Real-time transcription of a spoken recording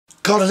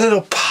got a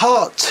little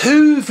part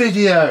 2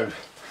 video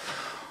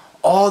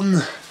on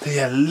the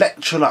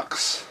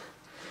Electrolux,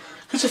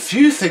 because a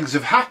few things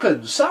have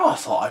happened, so I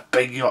thought I'd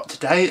bring you up to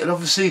date. And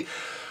obviously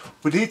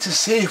we need to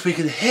see if we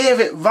can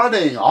hear it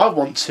running. I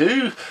want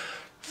to,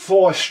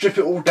 before I strip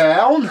it all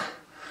down,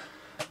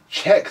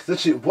 check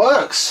that it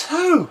works.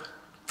 So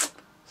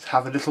let's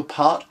have a little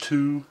part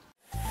 2.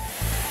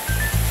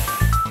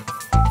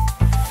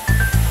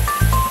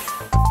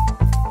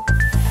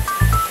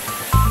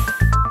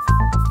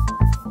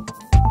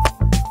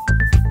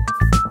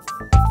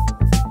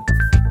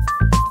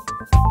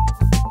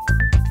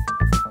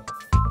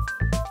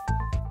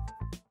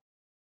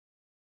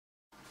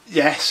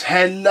 Yes,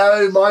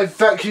 hello my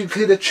vacuum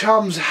cleaner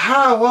chums,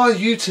 how are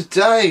you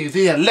today?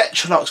 The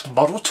Electrolux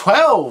Model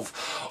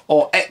 12,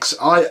 or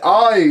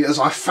XII as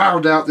I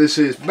found out this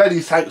is. Many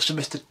thanks to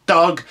Mr.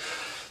 Doug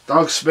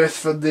Smith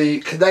from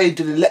the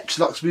Canadian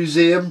Electrolux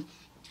Museum.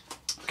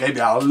 Gave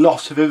me a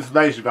lot of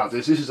information about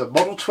this. This is a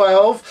Model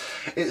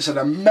 12, it's an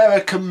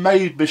American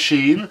made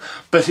machine,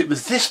 but it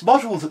was this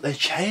model that they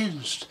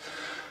changed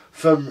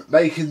from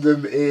making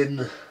them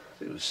in,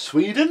 it was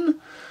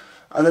Sweden?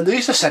 And then they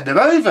used to send them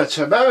over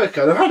to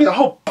America, and apparently a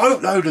whole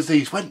boatload of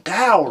these went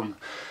down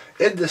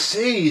in the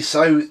sea.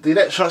 So the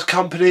Electrolux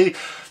company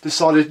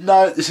decided,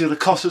 no, this is going to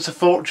cost us a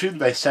fortune.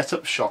 They set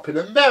up shop in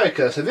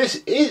America. So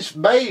this is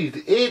made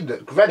in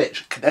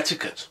Greenwich,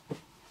 Connecticut.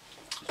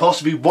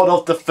 Possibly one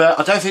of the first.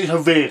 I don't think it's a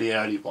really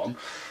early one.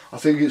 I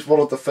think it's one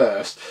of the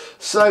first.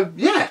 So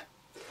yeah,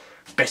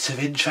 bit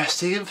of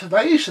interesting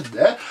information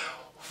there.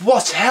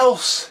 What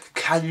else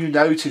can you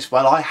notice?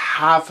 Well, I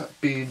have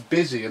been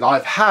busy and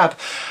I've had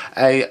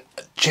a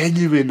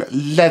genuine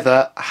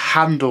leather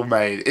handle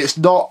made. It's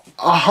not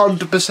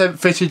 100%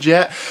 fitted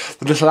yet.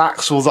 The little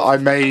axle that I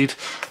made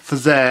for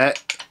there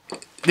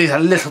needs a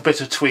little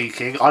bit of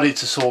tweaking. I need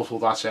to sort all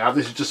that out.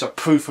 This is just a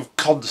proof of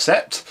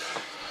concept.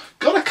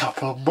 Got a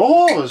couple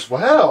more as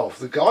well.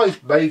 The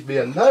guys made me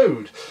a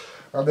load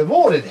and they're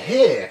all in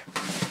here.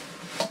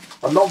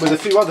 Along with a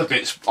few other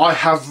bits. I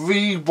have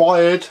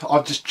rewired,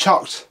 I've just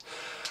chucked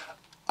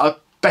a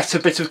better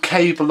bit of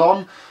cable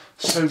on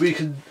so we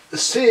can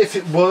see if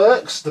it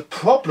works. The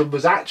problem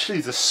was actually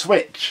the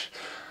switch.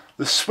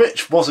 The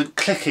switch wasn't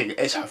clicking.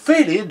 It's a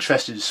really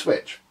interesting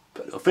switch.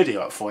 Put a little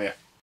video up for you.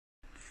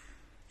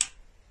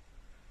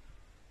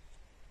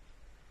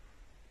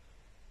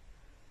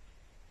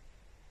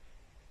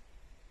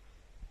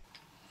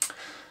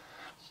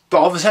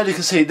 But obviously, as you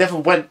can see, it never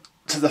went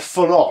to the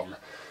full on.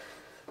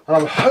 And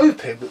I'm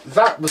hoping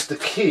that was the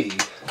key.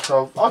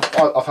 So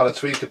I've had a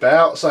tweak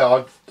about.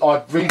 So I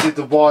redid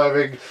the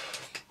wiring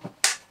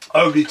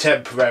only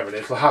temporarily.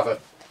 It'll have a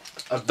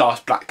nice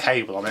black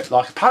cable on it.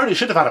 Like, apparently it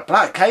should have had a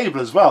black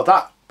cable as well.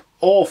 That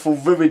awful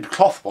ruined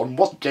cloth one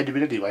wasn't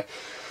genuine anyway.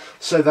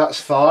 So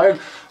that's fine.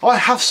 I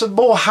have some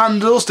more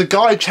handles. The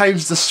guy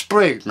changed the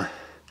spring.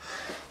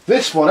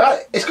 This one,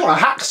 it's got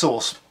a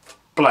hacksaw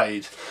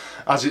blade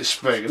as its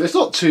spring. And it's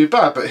not too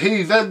bad, but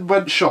he then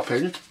went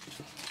shopping.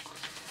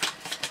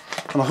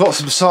 And I've got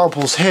some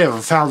samples here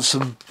and found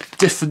some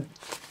different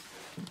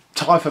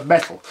type of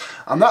metal.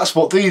 And that's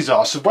what these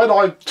are. So when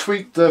I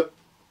tweak the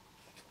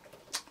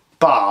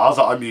bar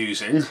that I'm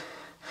using,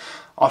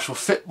 I shall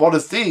fit one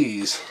of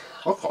these.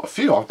 I've got a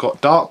few. I've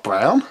got dark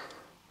brown,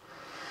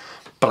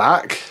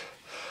 black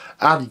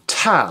and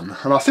tan.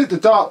 And I think the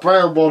dark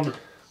brown one,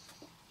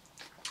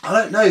 I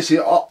don't know, see,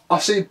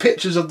 I've seen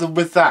pictures of them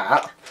with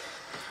that,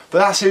 but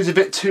that seems a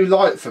bit too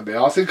light for me.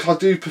 I think I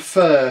do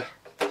prefer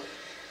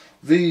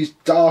these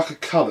darker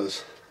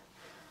colours,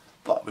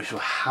 but we shall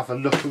have a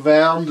look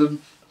around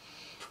and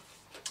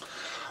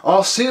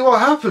I'll see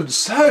what happens.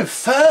 So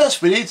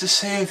first we need to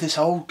see if this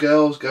old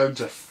girl's going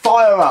to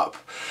fire up.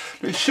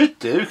 It should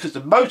do, because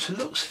the motor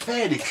looks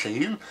fairly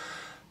clean.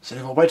 There's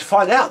only one way to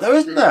find out though,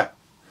 isn't there?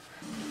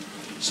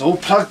 It's all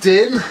plugged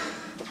in,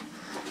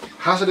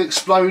 hasn't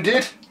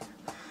exploded,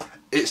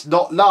 it's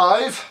not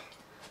live.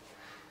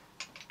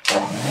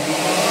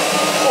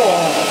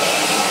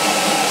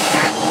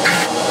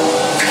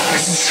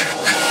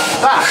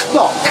 That's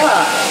not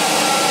bad.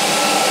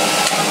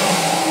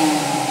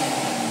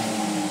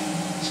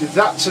 See,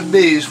 that to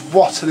me is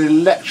what an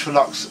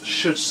Electrolux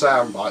should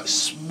sound like.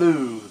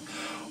 Smooth,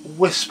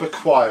 whisper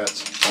quiet.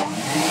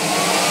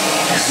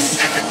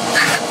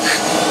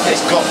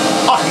 It's got,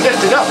 I can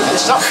lift it up with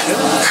this suction.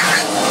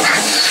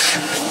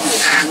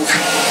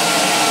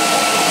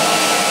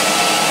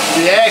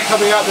 The air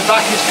coming out the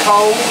back is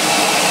cold.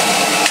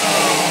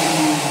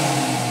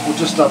 We'll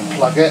just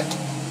unplug it.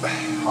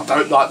 I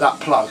don't like that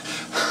plug.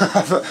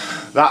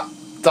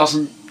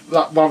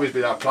 that worries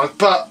me, that plug,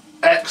 but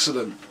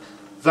excellent.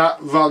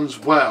 That runs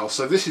well.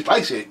 So this is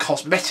basically a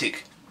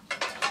cosmetic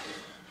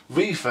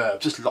refurb,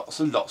 just lots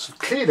and lots of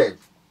cleaning.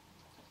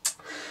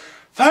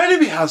 Finally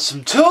we have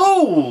some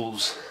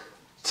tools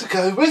to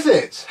go with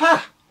it.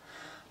 Ha!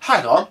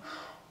 Hang on,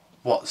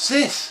 what's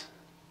this?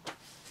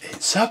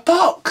 It's a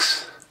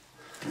box.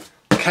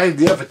 Came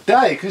the other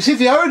day, because see,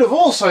 the owner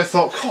also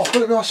thought, God,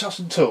 wouldn't it be nice to have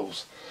some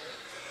tools?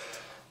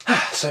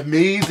 So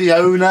me, the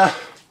owner,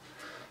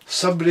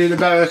 somebody in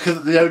America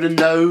that the owner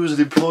knows, an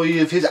employee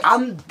of his,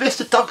 and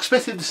Mr. Doug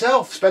Smith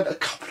himself spent a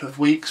couple of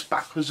weeks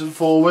backwards and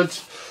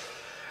forwards.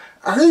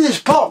 And in this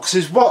box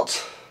is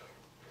what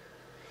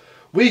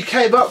we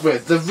came up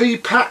with. The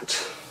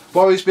repacked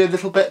worries me a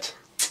little bit,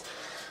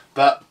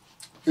 but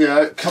you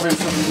know, coming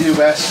from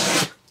the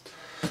US,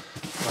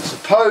 I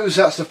suppose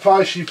that's the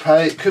price you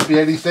pay. It could be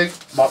anything,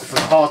 might be for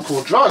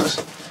hardcore drugs.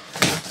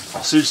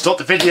 I'll soon stop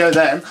the video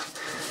then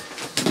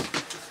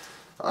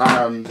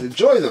and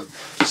enjoy them.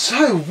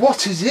 So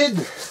what is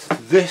in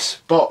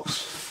this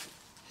box?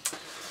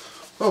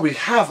 Well, we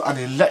have an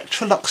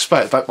Electrolux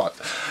sprayer.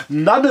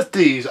 None of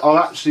these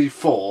are actually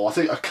for, I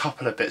think a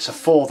couple of bits are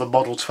for the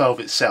Model 12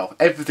 itself.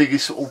 Everything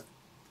is sort of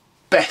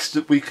best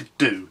that we could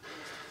do,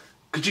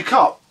 because you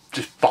can't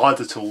just buy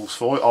the tools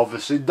for it,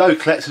 obviously. No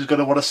collector's going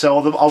to want to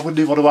sell them. I wouldn't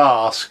even want to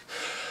ask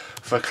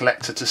for a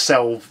collector to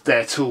sell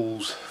their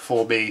tools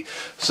for me.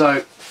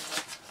 So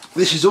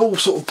this is all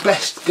sort of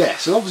best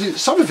guess, and obviously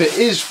some of it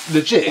is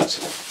legit.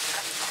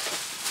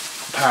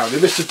 Apparently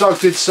Mr. Doug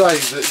did say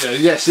that, you know,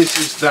 yes, this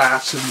is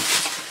that, and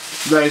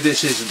no,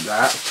 this isn't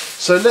that.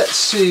 So let's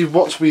see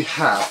what we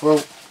have.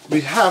 Well,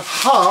 we have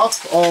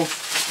half of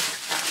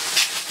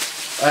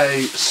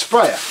a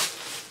sprayer.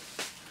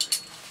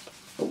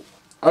 Oh,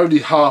 only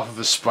half of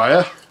a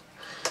sprayer.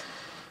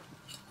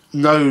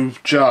 No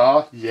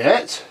jar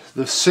yet.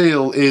 The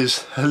seal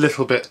is a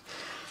little bit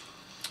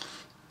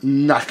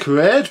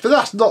knackered, but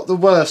that's not the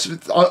worst.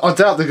 I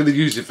doubt they're going to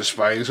use it for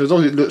spraying, so as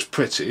long as it looks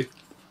pretty.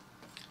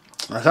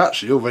 That's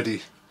actually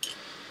already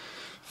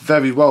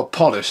very well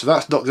polished, so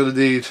that's not going to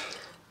need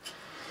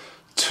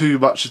too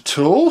much at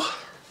all.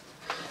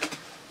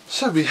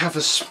 So we have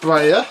a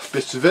sprayer,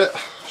 bit of it.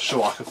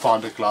 Sure, I can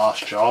find a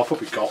glass jar. I've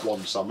probably got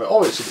one somewhere.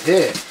 Oh, it's in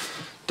here.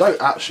 Don't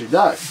actually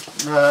know.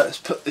 Let's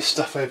put this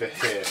stuff over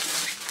here.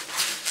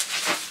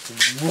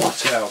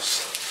 What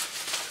else?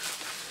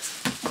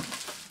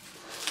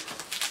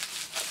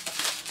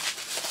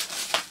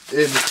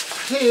 In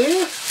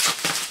here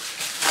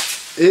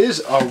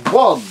is a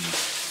wand.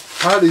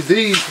 Apparently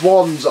these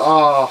wands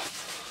are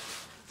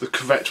the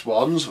correct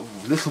ones. Ooh,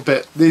 a little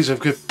bit, these are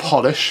good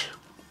polish.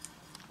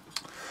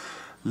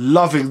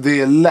 Loving the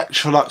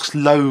Electrolux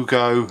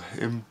logo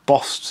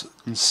embossed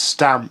and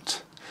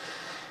stamped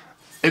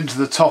into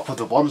the top of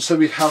the wand. So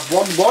we have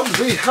one wand,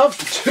 we have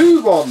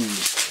two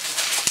wands.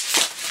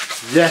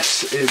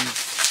 Yes,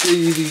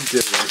 indeed we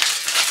do.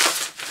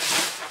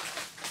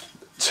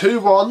 Two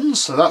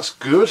wands, so that's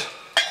good.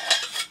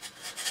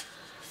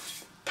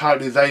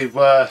 Apparently they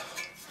were,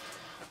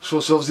 so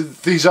obviously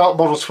these aren't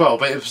Model 12,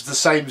 but it was the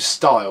same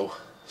style,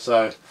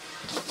 so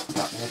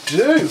that will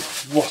do.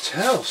 What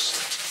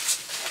else?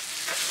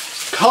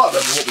 Can't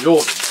remember what we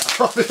ordered.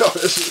 I'll be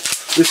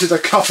honest. This is a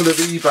couple of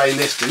eBay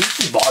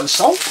listings. You might have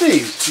sold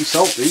these. You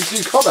sold these,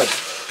 you comment.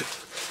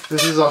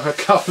 This is like a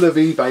couple of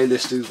eBay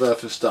listings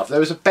worth of stuff.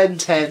 There is a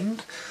bent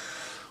end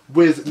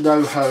with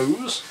no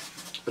hose.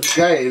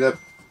 Again, you know,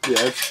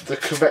 the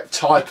correct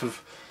type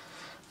of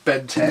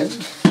bent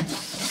end.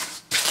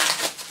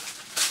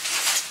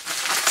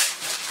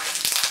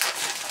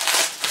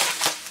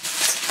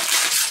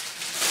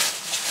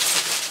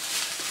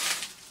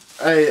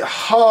 A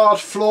hard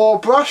floor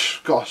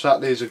brush. Gosh, that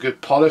needs a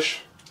good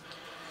polish.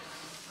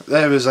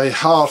 There is a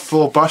hard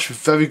floor brush with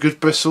very good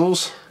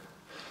bristles.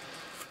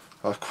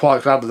 I'm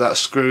quite glad that that's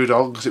screwed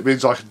on, because it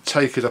means I can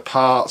take it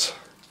apart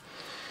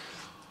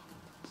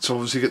to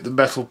obviously get the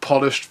metal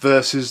polished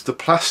versus the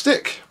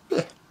plastic.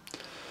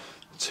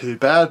 Too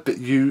bad,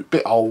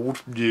 bit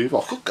old, new.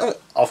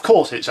 Of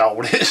course it's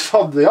old. It's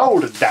from the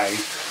olden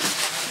days.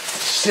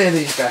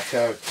 Silly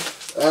Becco.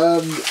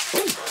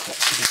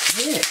 What's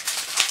in here?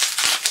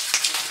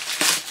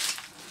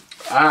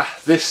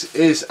 This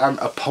is an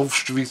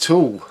upholstery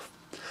tool.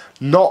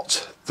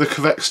 Not the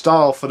correct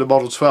style for the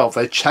Model 12.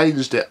 They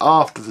changed it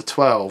after the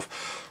 12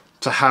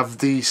 to have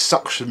the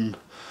suction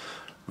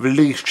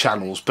release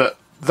channels, but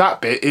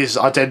that bit is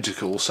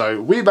identical,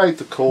 so we made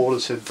the call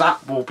and said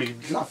that will be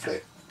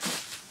lovely.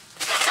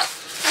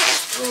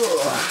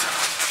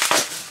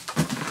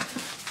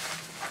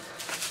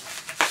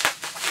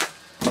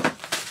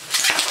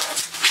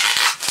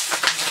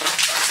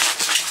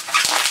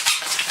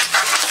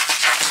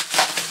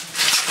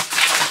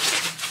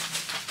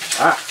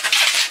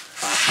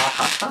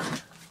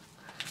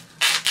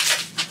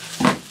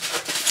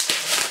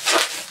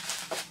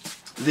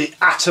 The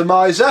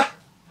atomizer.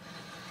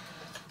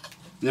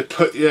 You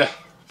put your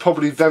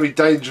probably very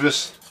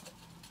dangerous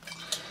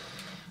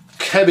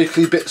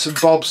chemically bits and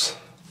bobs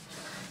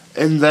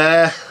in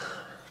there,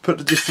 put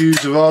the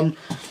diffuser on,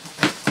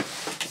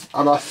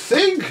 and I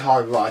think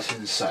I'm right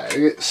in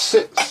saying it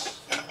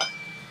sits,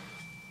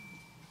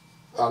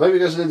 oh, maybe it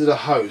doesn't into the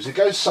hose, it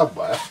goes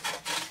somewhere.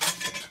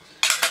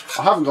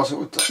 I haven't got it,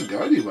 well, it doesn't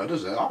go anywhere,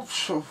 does it? I'm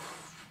sure,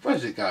 where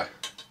does it go?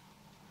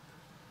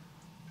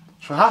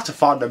 So I have to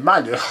find the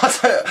manual.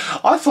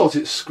 I thought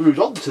it screwed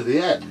onto the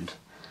end.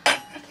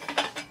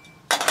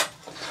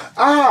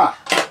 Ah!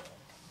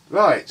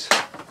 Right.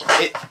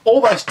 It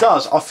almost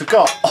does. I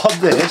forgot. On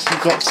this,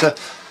 you've got to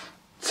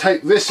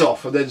take this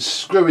off and then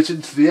screw it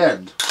into the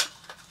end.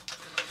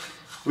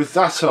 with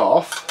that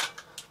off,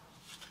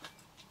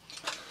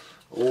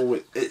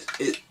 oh,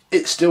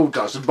 it still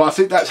doesn't, but I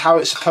think that's how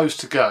it's supposed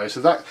to go. So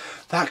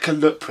that can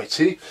look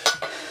pretty.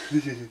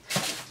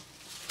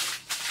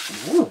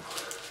 Ooh.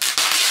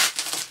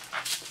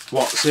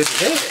 What's in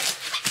here?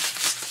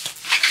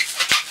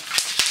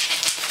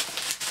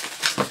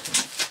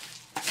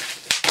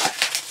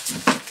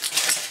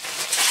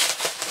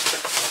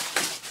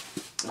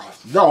 I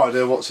have no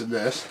idea what's in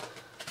this.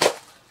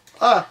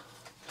 Ah.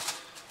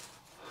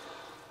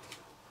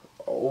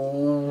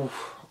 Oh,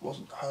 I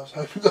was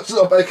hoping that's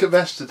not make a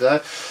mess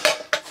today.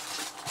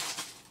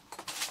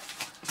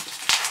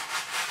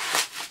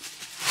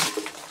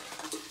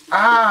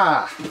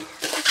 Ah,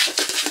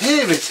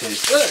 here it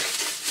is, look.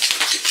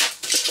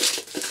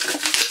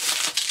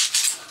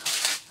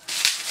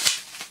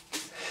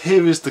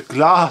 Here is the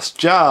glass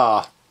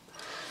jar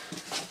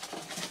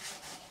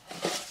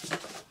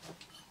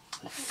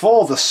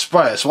for the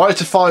sprayer. So I had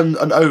to find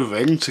an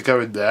O-ring to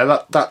go in there.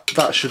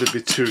 That shouldn't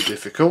be too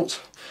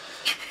difficult.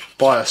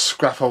 Buy a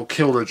scrap old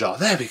kilner jar.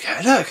 There we go,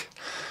 look.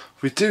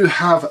 We do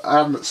have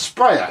a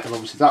sprayer, and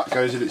obviously that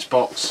goes in its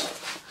box.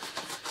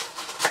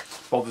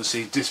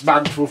 Obviously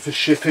dismantled for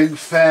shipping,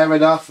 fair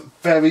enough,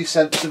 very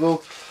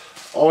sensible.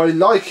 I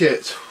like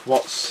it.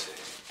 What's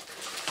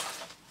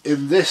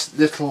in this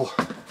little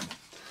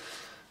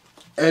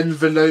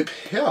envelope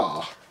here?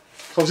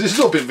 Obviously this has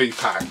not been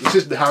repacked. This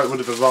isn't how it would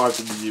have arrived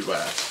in the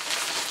US.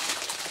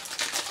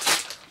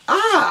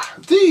 Ah,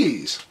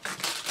 these.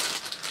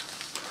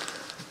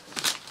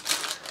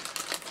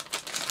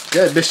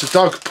 Yeah, Mr.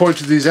 Doug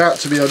pointed these out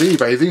to me on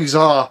eBay. These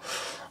are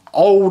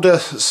older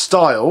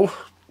style,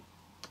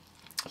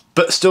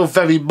 but still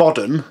very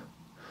modern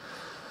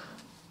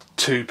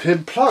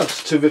 2-pin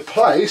plugs to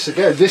replace,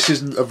 again this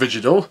isn't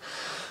original,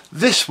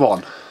 this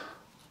one.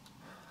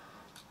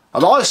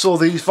 And I saw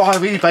these via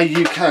eBay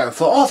UK and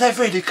thought, oh, they're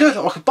really good,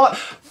 I could buy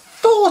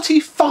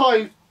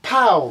 £45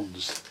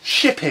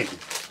 shipping.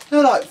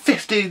 They're like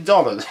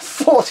 $15,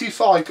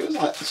 45, it was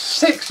like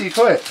 60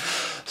 quid.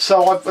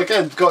 So I've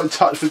again got in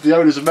touch with the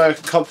owner's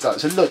American contact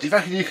and said, look, do you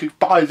reckon you could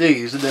buy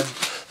these and then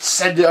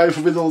send it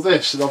over with all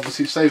this and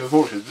obviously save a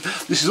fortune?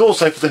 This is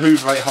also for the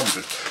Hoover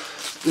 800.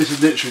 This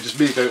is literally just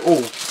me going,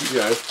 oh, you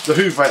know, the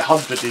Hoover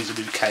 800 needs a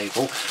new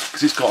cable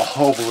because it's got a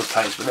horrible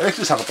replacement. It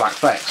just have a black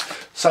flex.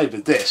 Same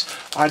with this.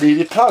 I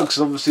needed plugs,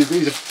 and obviously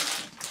these are,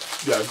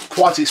 you know,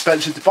 quite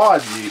expensive to buy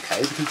in the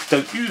UK because we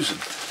don't use them.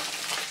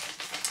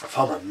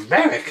 From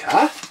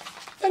America,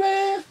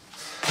 ta-da!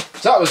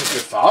 So that was a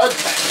good find.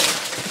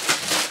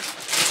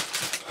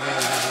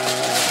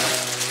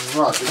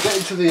 Right, we're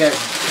getting to the end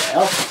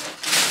now.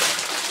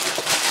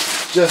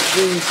 Just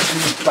these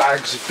 2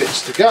 bags of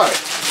bits to go.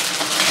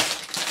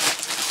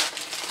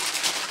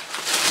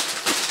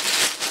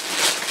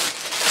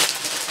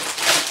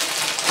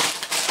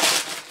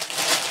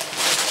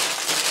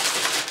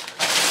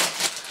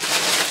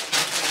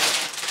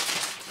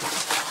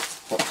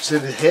 What's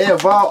in here?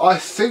 Well, I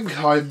think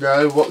I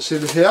know what's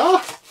in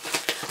here.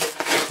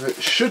 It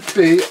should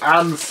be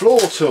an floor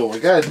tool.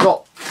 Again,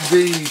 not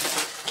the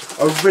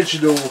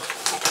original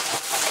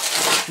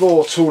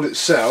floor tool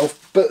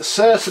itself, but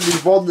certainly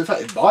one, in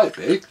fact it might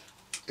be.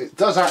 It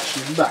does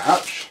actually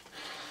match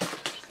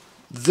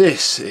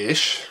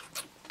this-ish.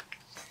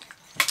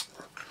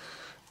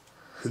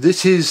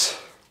 This is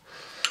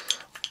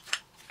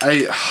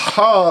a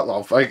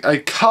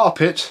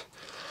carpet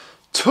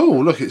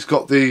tool. Look, it's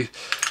got the...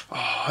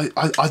 Oh,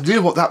 I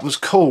knew what that was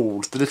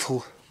called. The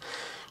little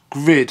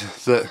grid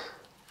that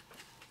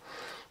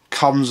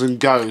comes and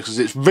goes, because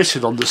it's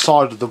written on the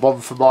side of the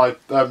one for my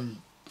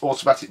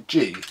automatic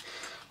G.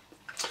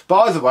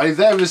 By the way,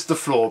 there is the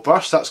floor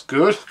brush. That's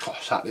good.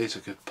 Gosh, that needs a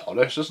good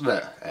polish, doesn't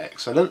it?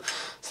 Excellent.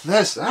 So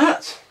there's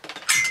that.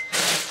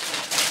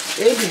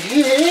 In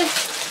here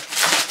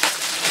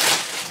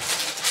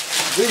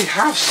we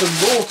have some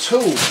more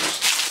tools.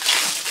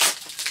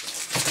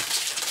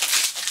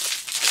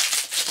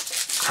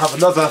 Have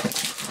another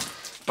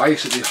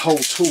basically whole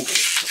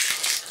toolkit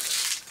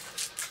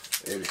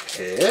in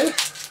here.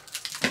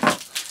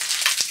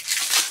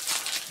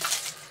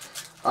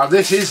 And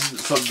this isn't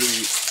from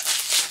the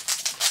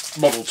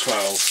Model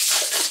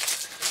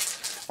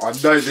 12. I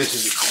know this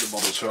isn't from the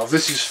Model 12.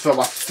 This is from,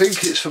 I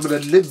think it's from an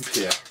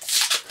Olympia.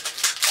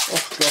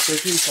 Oh god,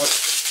 they've used like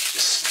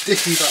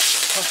sticky back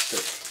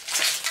plastic.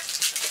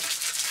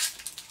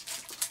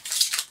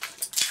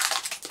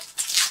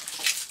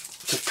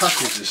 To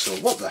package this all.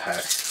 What the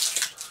heck?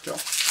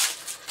 God.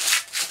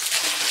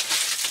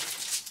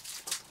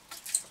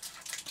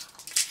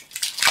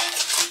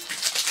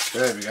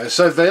 There we go.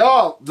 So they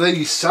are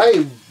the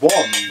same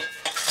wand,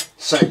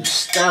 same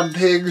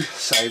stamping,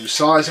 same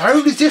size. The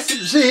only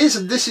difference is,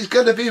 and this is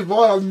going to be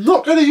why I'm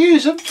not going to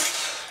use them,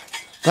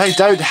 they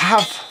don't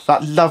have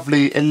that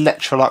lovely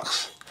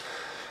Electrolux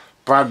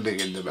branding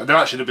in them, and they're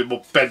actually a bit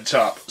more bent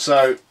up.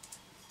 So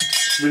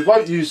we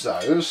won't use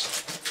those.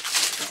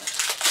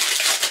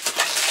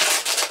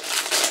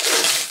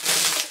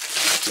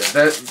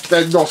 Yeah,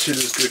 they're not in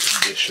as good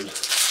condition.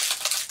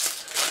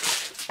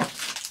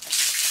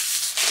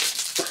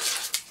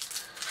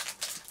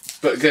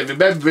 But again,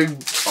 remembering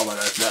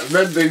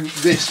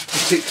this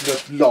particular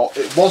lot,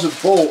 it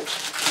wasn't bought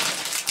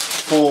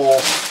for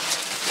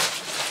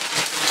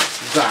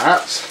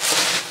that.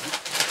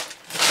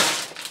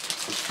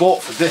 It was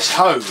bought for this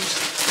hose,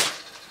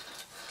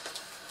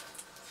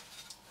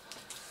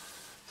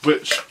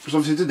 which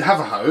obviously didn't have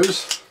a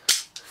hose,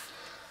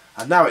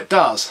 and now it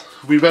does.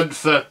 We went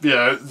for, you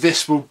know,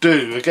 this will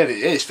do. Again,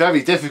 it's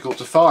very difficult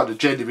to find a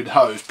genuine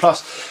hose.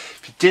 Plus,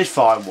 if you did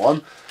find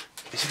one,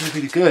 it's going to be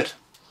really good.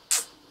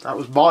 That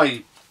was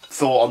my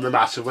thought on the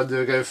matter when they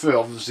were going through.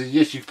 Obviously,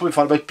 yes, you could probably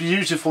find a most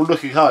beautiful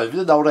looking hose. If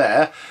it's old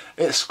air,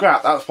 it's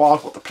scrap. That's why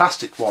I've got the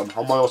plastic one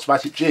on my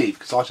automatic Jeep,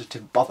 because I just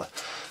didn't bother.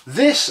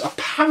 This,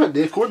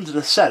 apparently, according to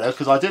the seller,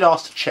 because I did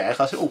ask to check,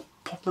 I said, oh,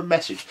 pop them a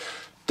message,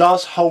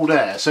 does hold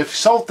air. So if you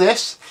sold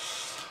this,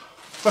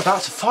 we're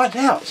about to find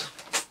out.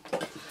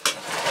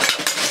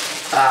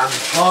 And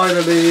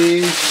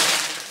finally,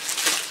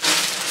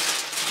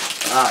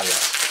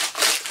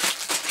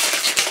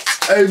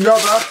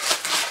 another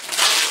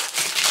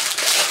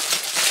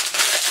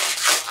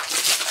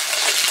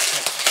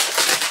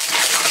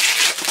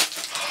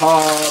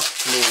hard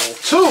floor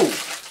tool.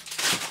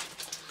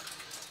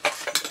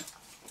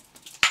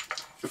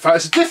 In fact,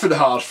 it's a different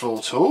hard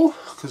floor tool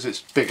because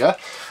it's bigger,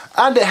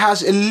 and it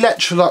has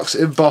Electrolux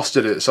embossed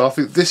in it. So I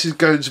think this is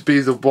going to be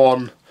the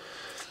one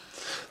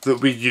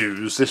that we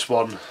use. This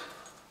one,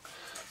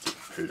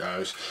 who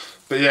knows?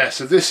 But yeah,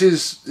 so this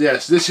is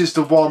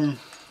the one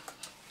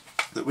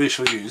that we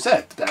shall use.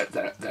 They're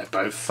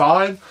both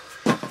fine,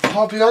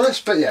 I'll be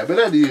honest. But yeah, we'll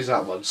only use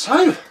that one.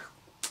 So,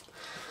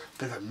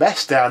 bit of a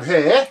mess down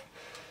here.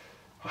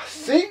 I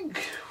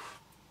think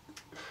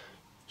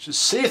should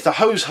see if the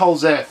hose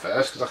holds air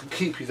first, because I can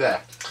keep you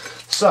there.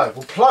 So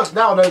we'll plug.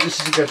 Now I know this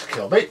isn't going to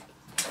kill me.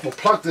 We'll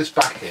plug this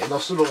back in. I'm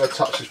still not going to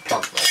touch this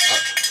plug very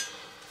much.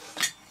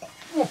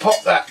 We'll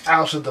pop that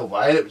out of the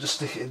way. Let me just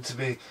stick it into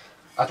the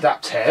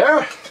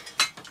adapter.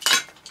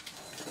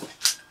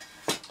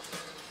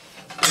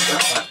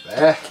 That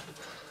there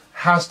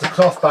has the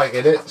cloth bag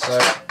in it, so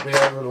we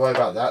don't have to worry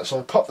about that. So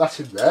I'll pop that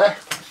in there.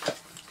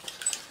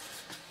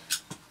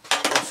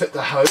 I'll fit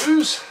the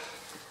hose.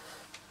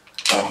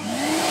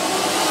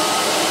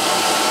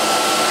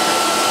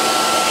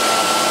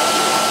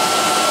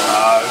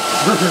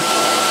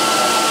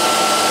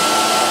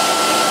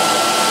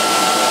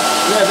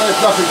 Yeah,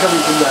 there's nothing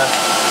coming from there.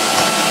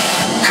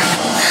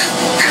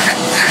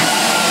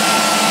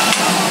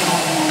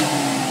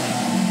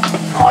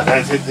 I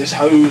don't think this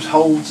hose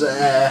holds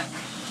air.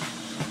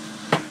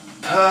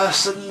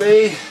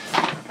 Personally,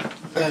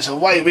 there's a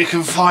way we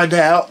can find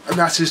out, and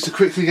that is to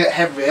quickly get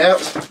Henry out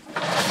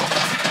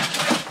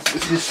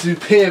with his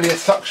superior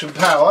suction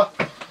power.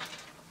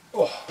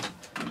 Oh.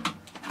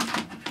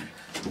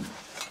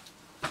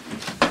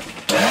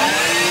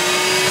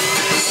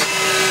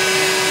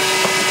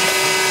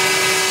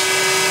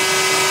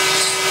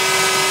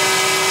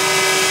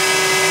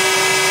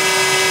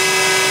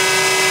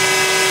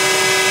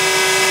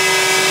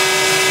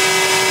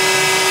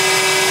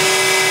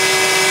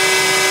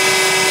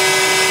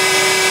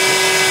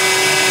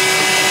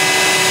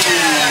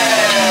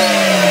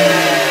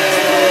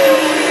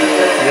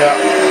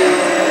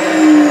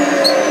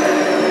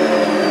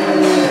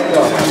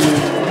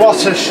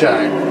 What a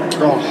shame.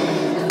 Oh.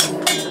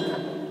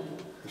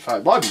 In fact,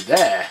 it might be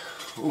there.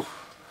 Ooh.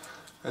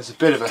 There's a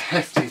bit of a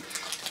hefty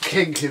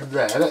kink in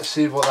there. Let's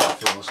see what that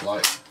feels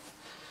like.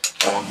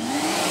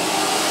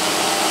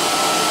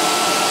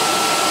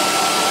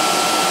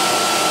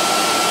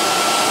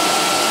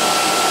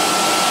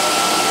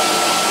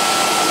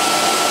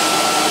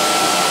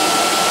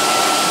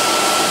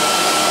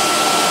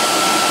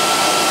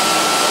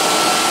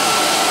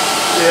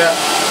 Yeah,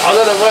 I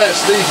don't know where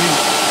it's leaking.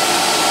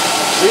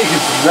 Leaking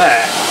from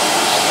there.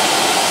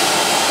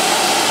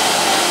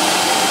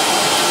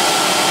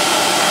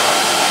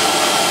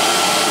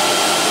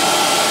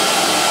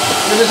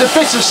 And there's a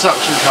bit of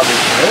suction coming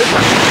through.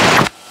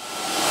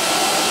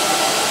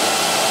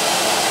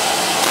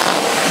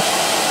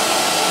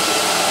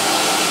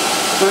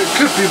 So it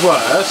could be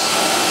worse.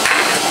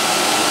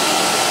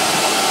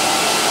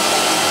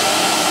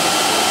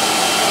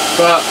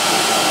 But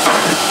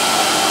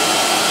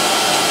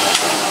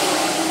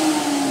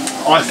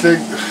I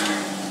think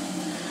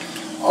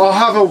I'll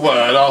have a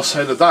word. I'll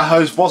say that that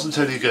hose wasn't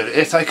any good.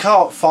 If they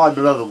can't find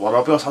another one,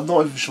 I'll be honest, I'm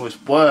not even sure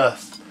it's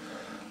worth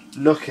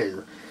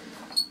looking,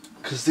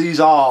 because these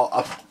are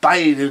a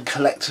bane in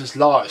collectors'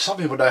 lives. Some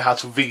people know how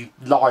to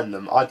reline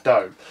them. I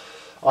don't.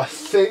 I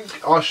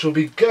think I shall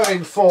be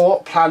going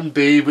for plan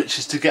B, which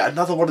is to get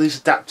another one of these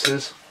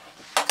adapters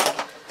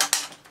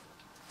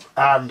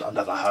and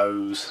another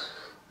hose.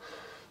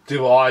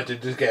 Do what I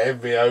did to get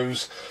every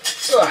hose.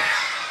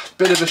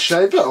 Bit of a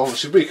shame, but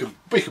obviously we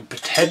can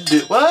pretend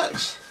it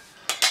works.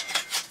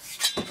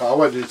 But I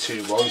won't do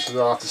 2 ones, and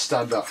I'll have to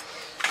stand up.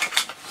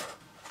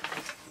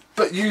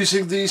 But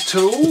using these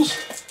tools,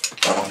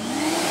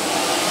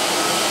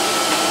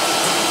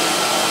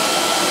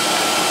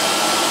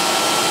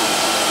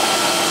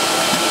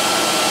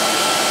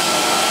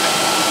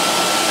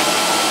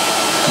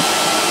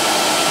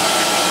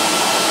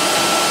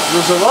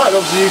 was alright.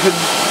 Obviously you can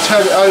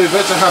turn it over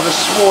to have a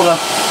smaller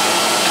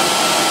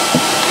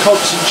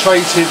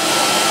concentrated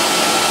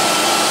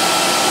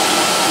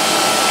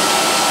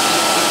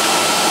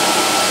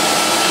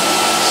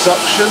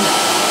suction.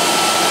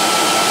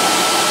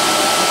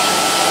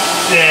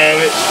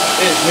 Yeah,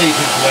 it's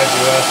leaking from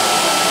everywhere.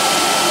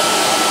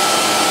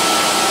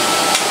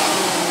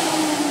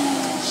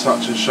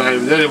 Such a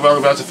shame. The only way I'm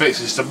about to fix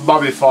is to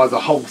mummify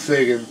the whole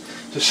thing, and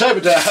it's a shame I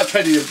don't have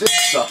any of this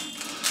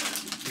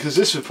stuff, because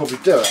this would probably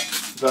do it,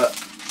 but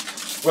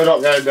we're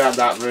not going down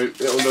that route.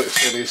 It'll look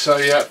silly. So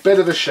yeah, bit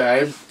of a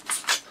shame,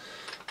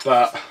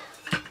 but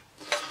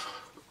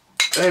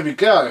there we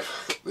go.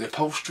 The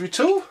upholstery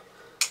tool.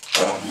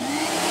 Got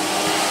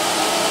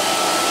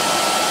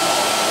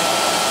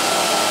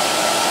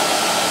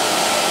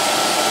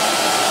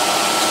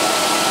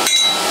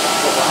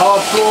the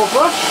hard floor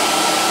brush.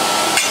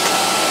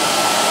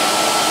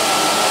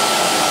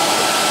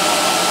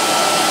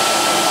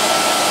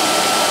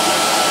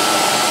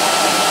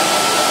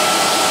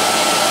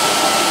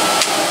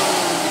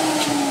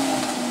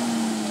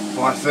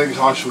 I think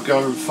I shall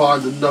go and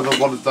find another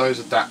one of those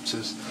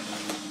adapters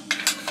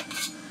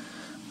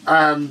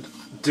and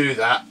do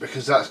that,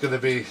 because that's going to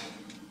be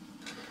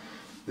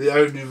the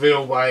only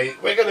real way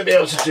we're going to be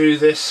able to do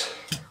this,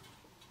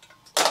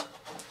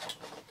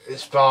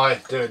 is by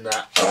doing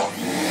that.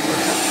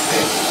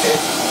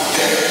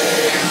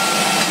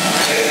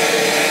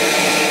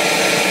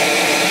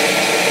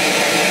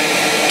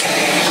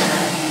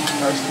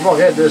 That's the wrong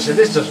end, this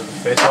doesn't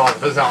fit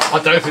either. I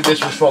don't think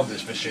this was from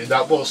this machine,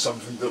 that was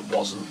something that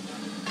wasn't.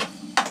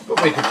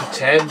 But we can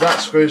pretend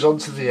that screws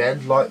onto the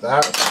end like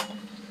that.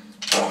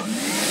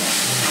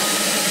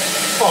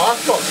 Oh,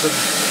 I've got some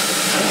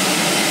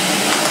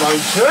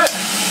bone to it.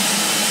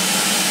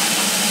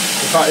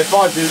 In fact, if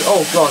I do,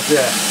 oh god,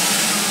 yeah.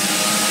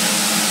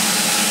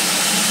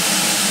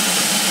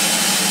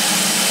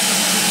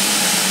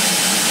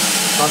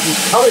 Like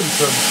it's coming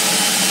from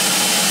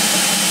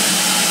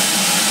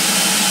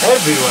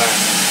everywhere.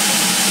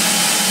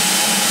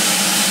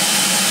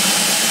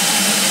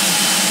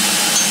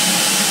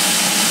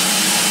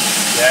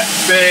 Yeah,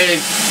 big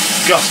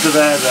gust of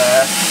air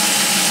there.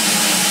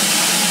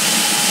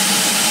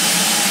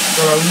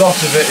 Well, a lot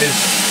of it is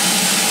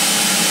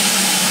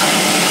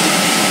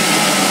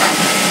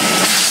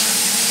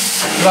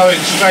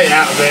blowing straight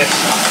out of this.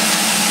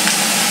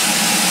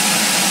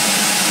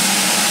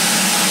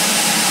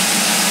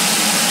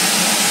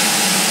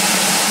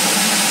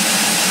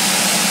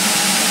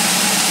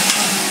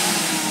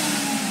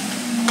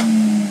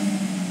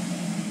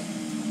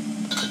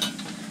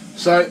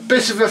 So,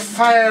 bit of a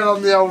fail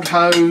on the old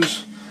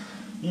hose,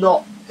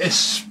 not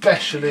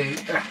especially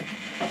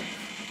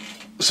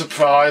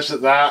surprised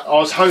at that. I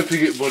was hoping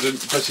it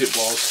wouldn't, but it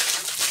was.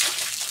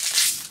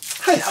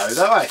 Hey ho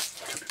though, eh?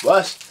 Could be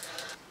worse.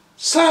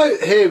 So,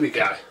 here we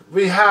go.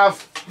 We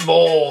have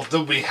more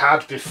than we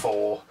had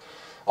before.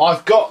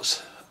 I've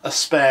got a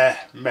spare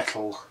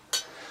metal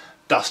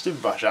dusting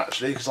brush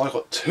actually, because I've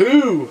got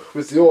two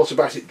with the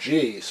automatic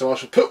G, so I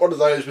shall put one of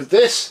those with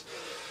this.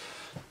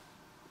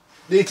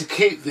 Need to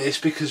keep this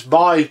because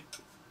my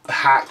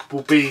hack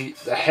will be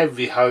the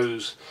heavy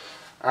hose,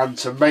 and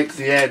to make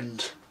the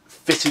end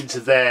fit into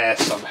there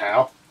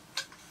somehow,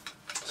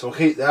 so I'll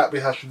keep that. We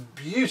have some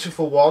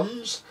beautiful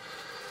ones,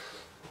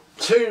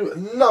 two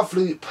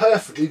lovely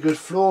perfectly good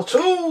floor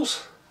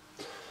tools,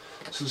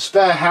 some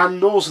spare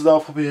handles, and I'll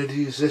probably only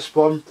use this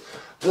one,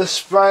 the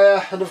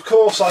sprayer, and of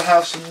course I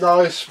have some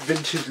nice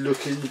vintage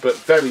looking but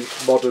very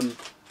modern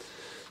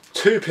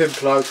 2-pin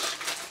plugs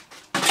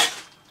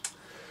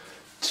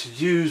to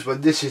use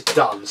when this is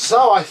done.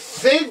 So I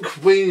think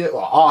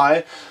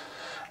I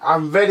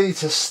am ready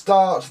to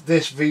start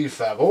this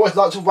refurb. I always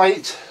like to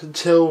wait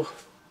until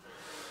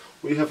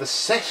we have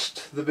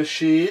assessed the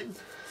machine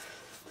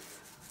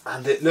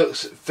and it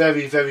looks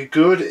very, very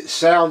good. It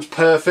sounds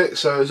perfect,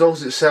 so as long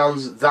as it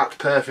sounds that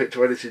perfect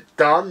when it is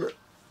done, it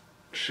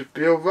should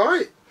be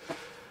alright.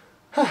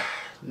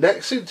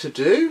 Next thing to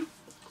do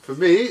for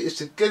me is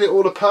to get it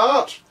all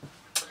apart,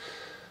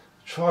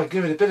 try and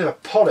give it a bit of a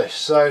polish.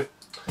 So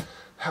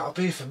that'll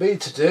be for me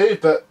to do,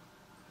 but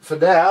for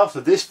now,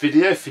 for this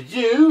video, for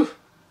you,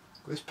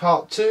 this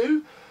part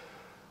 2,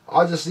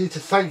 I just need to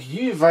thank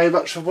you very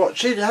much for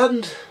watching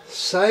and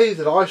say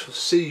that I shall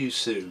see you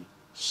soon.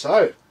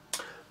 So,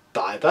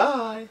 bye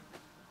bye.